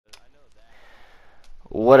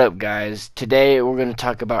What up, guys? Today we're going to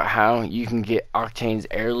talk about how you can get Octane's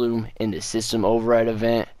Heirloom in the System Override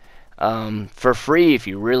event for free if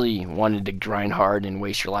you really wanted to grind hard and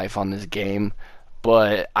waste your life on this game.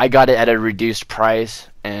 But I got it at a reduced price,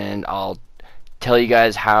 and I'll tell you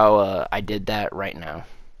guys how I did that right now.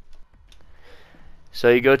 So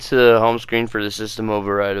you go to the home screen for the System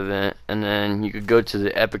Override event, and then you could go to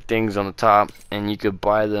the epic things on the top, and you could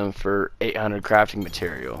buy them for 800 crafting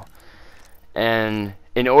material. And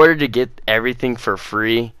in order to get everything for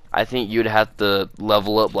free, I think you'd have to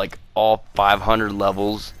level up like all 500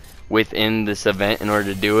 levels within this event in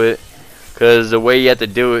order to do it. Because the way you have to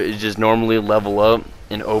do it is just normally level up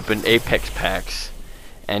and open Apex packs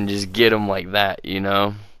and just get them like that, you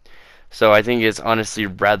know. So I think it's honestly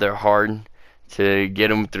rather hard to get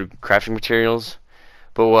them through crafting materials.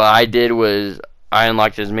 But what I did was I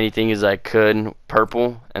unlocked as many things as I could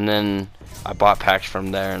purple, and then I bought packs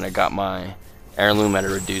from there, and I got my Heirloom at a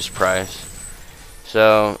reduced price.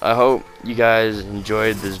 So I hope you guys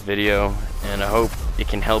enjoyed this video, and I hope it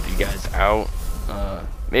can help you guys out.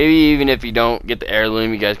 Maybe even if you don't get the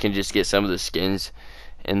Heirloom, you guys can just get some of the skins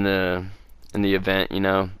in the event, you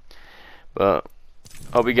know. But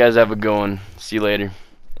hope you guys have a good one. See you later.